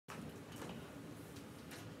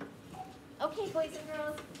Okay, boys and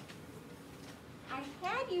girls, I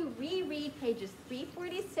had you reread pages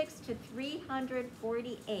 346 to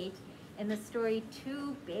 348 in the story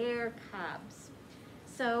Two Bear Cubs.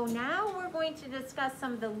 So now we're going to discuss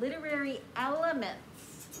some of the literary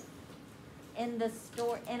elements in the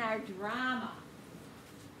story, in our drama.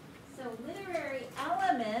 So literary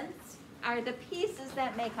elements are the pieces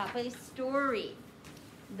that make up a story.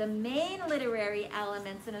 The main literary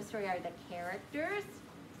elements in a story are the characters,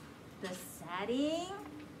 the setting,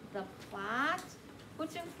 the plot,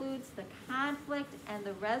 which includes the conflict and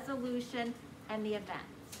the resolution and the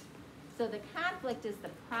events. So the conflict is the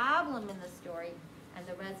problem in the story, and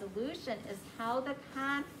the resolution is how the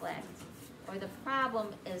conflict or the problem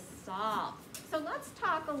is solved. So let's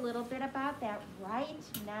talk a little bit about that right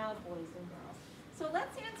now, boys and girls. So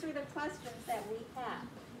let's answer the questions that we have.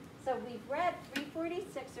 So we've read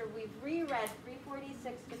 346, or we've reread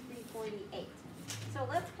 346 to 348. So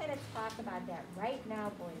let's kind of talk about that right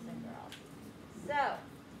now, boys and girls. So,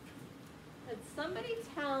 could somebody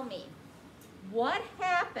tell me what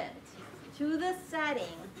happened to the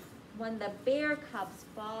setting when the bear cubs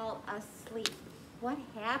fall asleep? What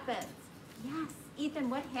happens? Yes, Ethan,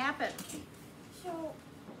 what happened? So,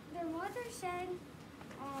 their mother said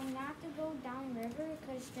not to go downriver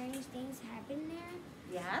because strange things happen there.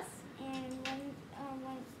 Yes. And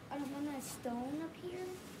when a stone appeared,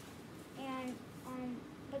 and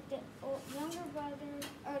but the younger brother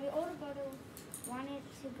or the older brother wanted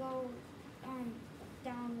to go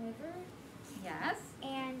downriver. Yes.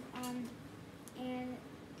 And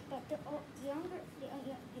but the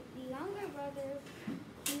younger brother,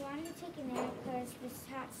 he wanted to take a nap because the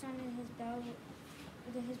hot sun in his belly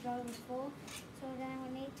was full. So then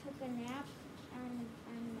when they took a nap on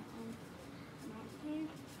the mountain,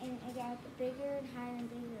 and it got bigger and higher and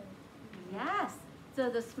bigger. Yes. So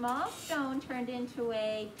the small stone turned into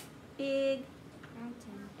a big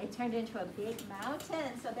Mountain. It turned into a big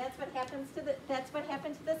mountain. So that's what happened to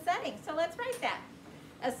the setting. So let's write that.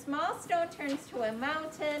 A small stone turns to a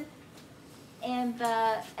mountain and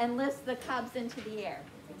lifts the cubs into the air.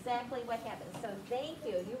 Exactly what happened. So thank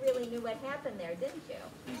you. You really knew what happened there, didn't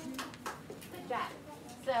you? Mm-hmm. Good job.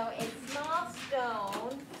 So a small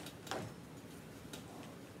stone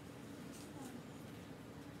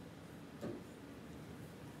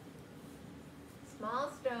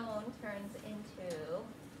turns into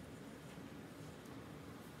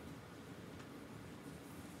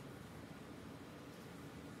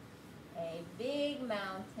a big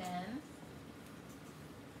mountain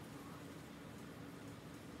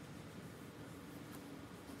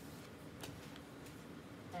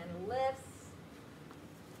and lifts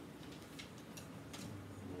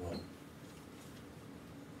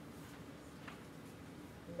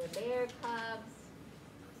the bear cubs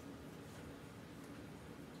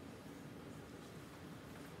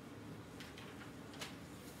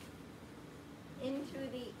into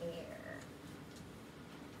the air.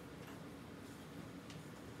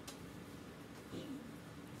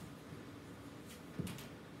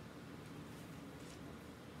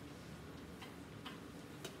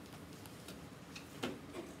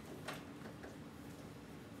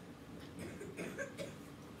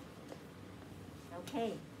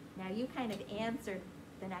 Okay, now you kind of answered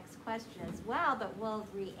the next question as well, but we'll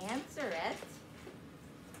re-answer it.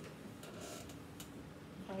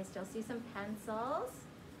 Okay, still see some pencils.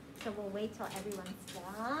 So we'll wait till everyone's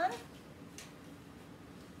done.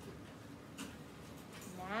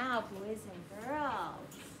 Now, boys and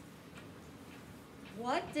girls,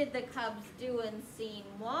 what did the Cubs do in scene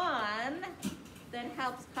 1 that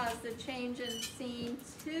helps cause the change in scene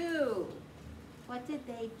 2? What did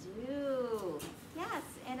they do? Yes,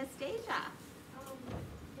 Anastasia.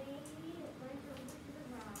 They went over to the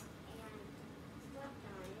rock and slept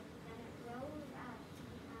on it. Then it rose up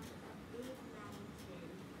on a big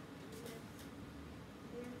mountain.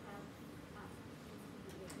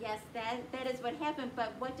 Yes, that is what happened,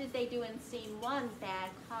 but what did they do in scene 1 that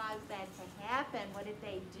caused that to happen? What did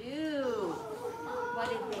they do? What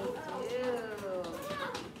did they do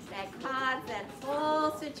that caused that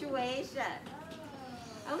whole situation?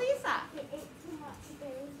 Elisa. They ate too much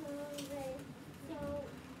berries, so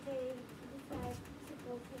they decided to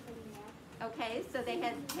go take a nap. Okay, so they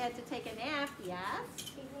had to take a nap, yes.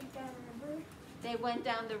 They went down the river. They went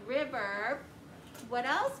down the river. What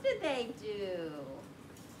else did they do?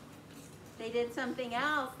 They did something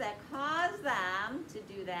else that caused them to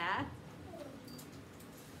do that.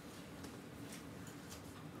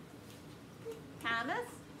 Thomas?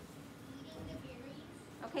 Eating the berries.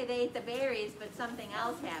 Okay, they ate the berries, but something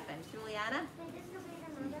else happened. Juliana? They disobeyed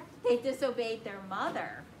their mother. They disobeyed their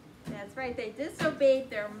mother. That's right, they disobeyed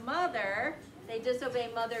their mother. They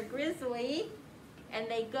disobeyed Mother Grizzly, and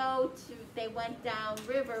they went down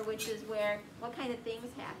river, which is where, what kind of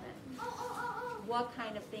things happen? What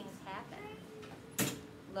kind of things happen?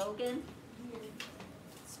 Logan?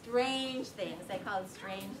 Strange things. They call it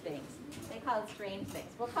strange things. They call it strange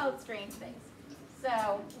things. We'll call it strange things.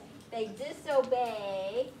 So they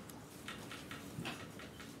disobey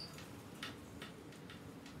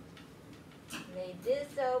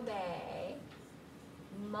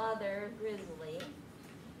Mother Grizzly.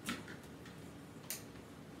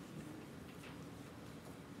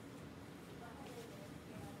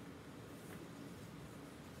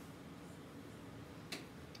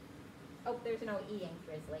 Oh, there's no E in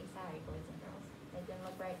Grizzly. Sorry, boys and girls. It didn't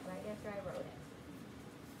look right after I wrote it.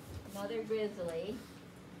 Mother Grizzly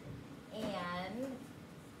and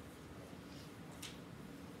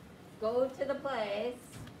go to the place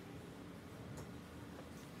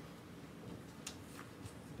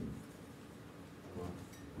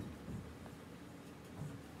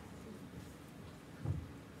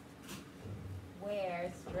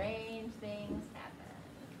where strange things happen.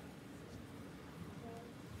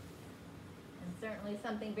 And certainly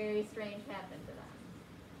something very strange happened to them.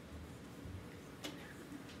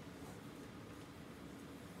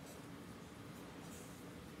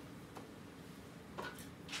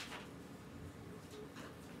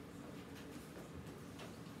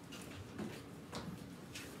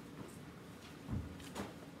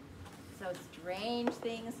 So strange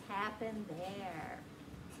things happen there.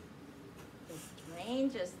 The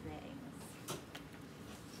strangest things.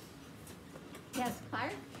 Yes,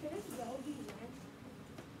 Clark? Shouldn't Belle be rent?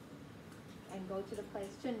 And go to the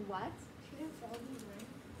place. Shouldn't what? Shouldn't Belle be rent?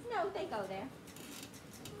 No, they go there.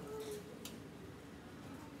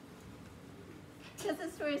 Because the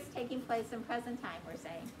story is taking place in present time, we're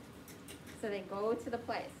saying. So they go to the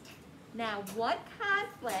place. Now, what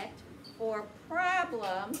conflict or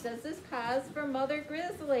problem does this cause for Mother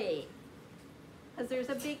Grizzly? Because there's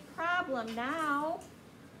a big problem now.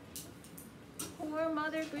 Poor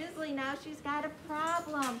Mother Grizzly, now she's got a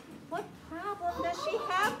problem. What problem does she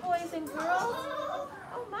have, boys and girls?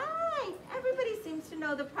 Oh my, everybody seems to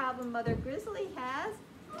know the problem Mother Grizzly has.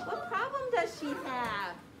 What problem does she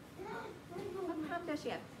have? What problem does she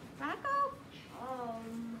have? Rocco?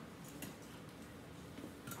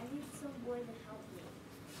 I need some boy to help me.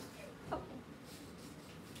 Okay.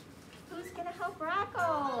 Who's gonna help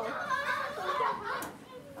Rocco?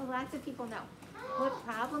 Oh, lots of people know. What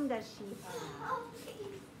problem does she have?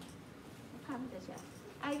 What problem does she have?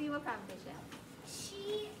 Ivy, what problem does she have?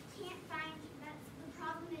 She can't find, the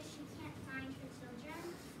problem is she can't find her children.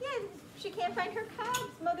 Yeah, she can't find her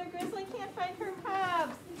cubs. Mother Grizzly can't find her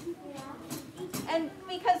cubs. Yeah. And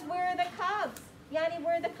because where are the cubs? Yanni,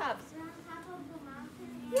 where are the cubs? They're on top of the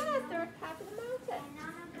mountain. Yes, they're on top of the mountain. And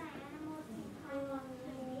none of the animals can climb up to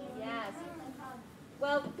the Yes. the cubs.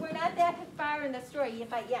 Well, we're not that far in the story,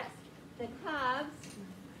 but yes, the cubs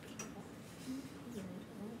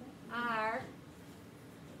are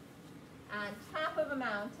on top of a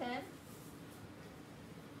mountain,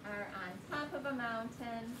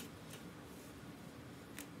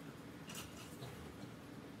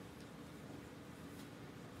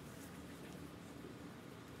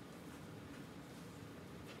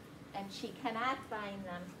 and she cannot find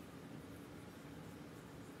them.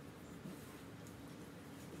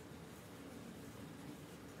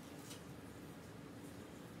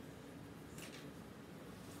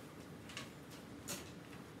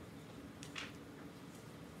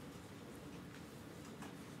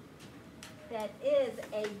 That is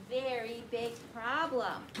a very big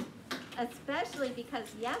problem, especially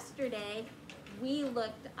because yesterday we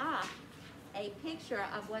looked up a picture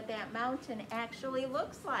of what that mountain actually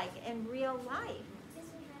looks like in real life.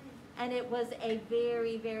 And it was a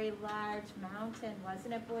very, very large mountain,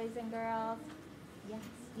 wasn't it, boys and girls? Yes.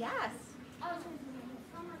 Yes.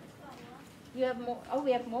 You have more? Oh,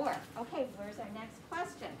 we have more. Okay, where's our next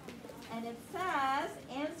question? And it says,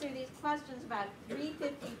 answer these questions about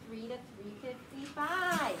 353 to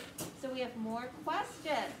 355. So we have more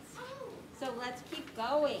questions. So let's keep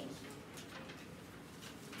going.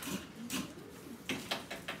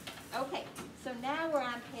 Okay, so now we're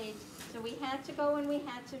on page, so we had to go and we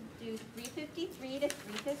had to do 353 to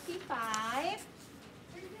 355.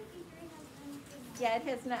 353 has been. Yeah, it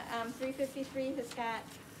has not, 353 has got,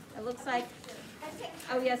 it looks like,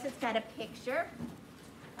 oh yes, it's got a picture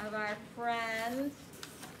of our friend,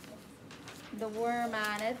 the worm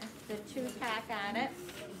on it, the two-pack on it.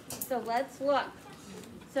 So let's look.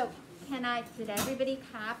 So did everybody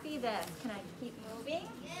copy this? Can I keep moving?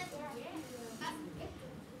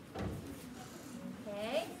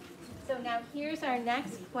 Okay. now here's our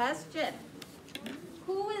next question.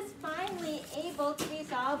 Who is finally able to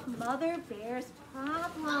resolve Mother Bear's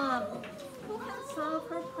problem? Who can solve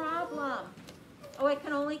her problem? Oh, I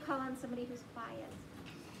can only call on somebody who's quiet.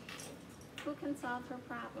 Who can solve her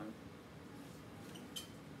problem?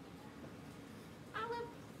 Olive?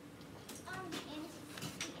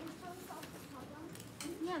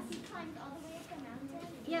 Yes. He climbed all the way up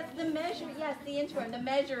the mountain. Yes, the inchworm, the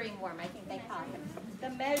measuring worm, I think they call it. The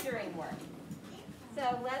measuring worm.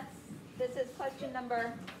 So this is question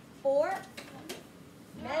number 4.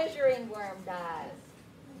 Measuring worm does.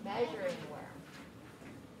 Measuring worm.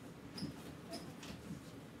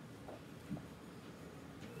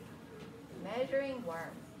 Measuring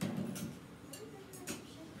worm.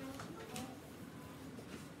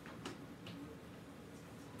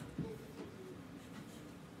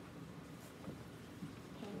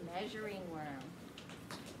 Okay, measuring worm.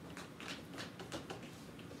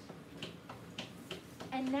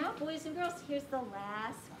 And now, boys and girls, here's the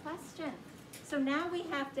last question. So now we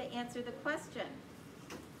have to answer the question.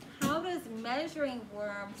 How does measuring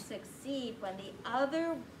worm succeed when the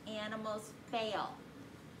other animals fail?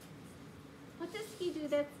 What does he do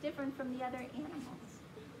that's different from the other animals?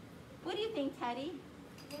 What do you think, Teddy?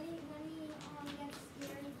 When he gets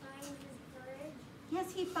scared, he finds his courage.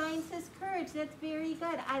 Yes, he finds his courage. That's very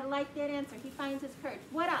good. I like that answer. He finds his courage.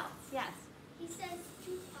 What else? Yes. He says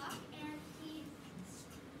to talk, and he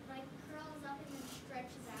like curls up and then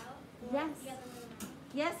stretches out. Or Yes. The other way around.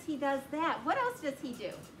 Yes, he does that. What else does he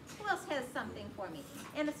do? Who else has something for me?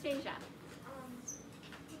 Anastasia.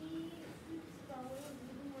 He keeps going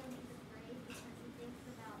even when he's afraid because he thinks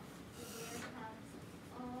about the bear cubs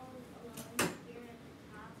all alone, scared at the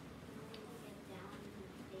top, and only to get down in the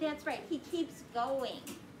face. That's right. He keeps going.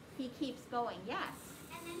 He keeps going. Yes.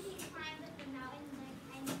 And then he climbs up the mountain like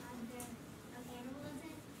kind of under a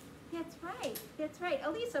cannibalism. That's right. That's right.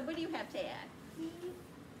 Elisa, what do you have to add? He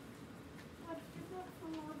watched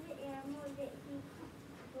from all the animals that he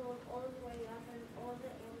goes all the way up and all the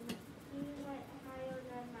animals. He went higher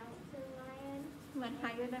than mountain lion. He went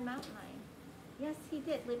higher than mountain lion. Yes, he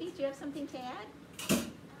did. Libby, do you have something to add?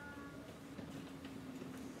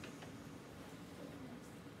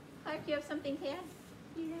 Clark, do you have something to add?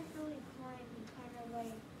 He didn't really climb. He kind of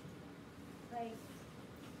like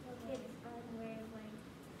hit his own way of like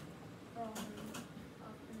falling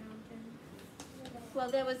off the mountain. Well,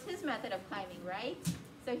 that was his method of climbing, right?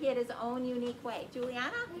 So he had his own unique way.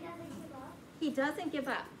 Juliana? He doesn't give up. He doesn't give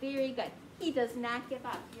up. Very good. He does not give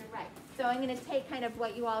up. You're right. So I'm going to take kind of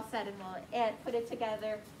what you all said and we'll put it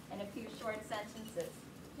together in a few short sentences.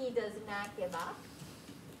 He does not give up.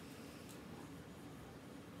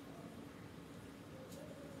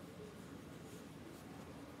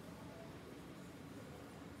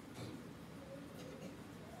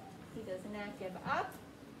 He does not give up.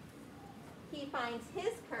 He finds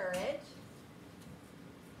his courage.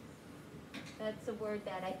 That's a word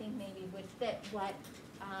that I think maybe would fit what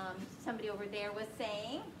somebody over there was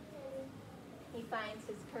saying. He finds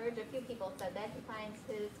his courage. A few people said that. He finds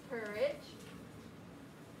his courage.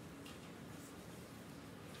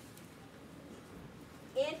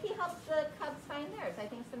 And he helps the cubs find theirs. I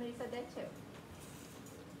think somebody said that too.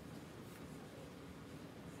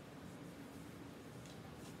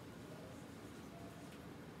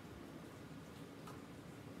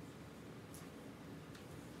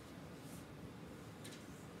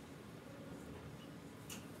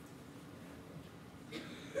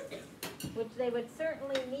 Which they would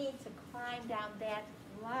certainly need to climb down that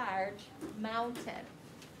large mountain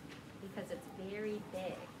because it's very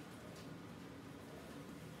big.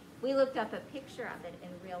 We looked up a picture of it in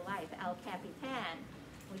real life, El Capitan,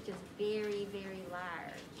 which is very, very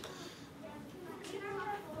large.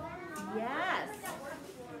 Yes.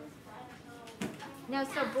 Now,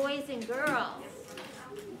 so boys and girls,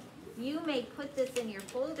 you may put this in your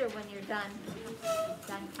folder when you're done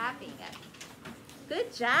copying it.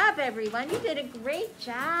 Good job, everyone. You did a great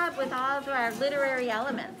job with all of our literary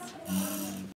elements.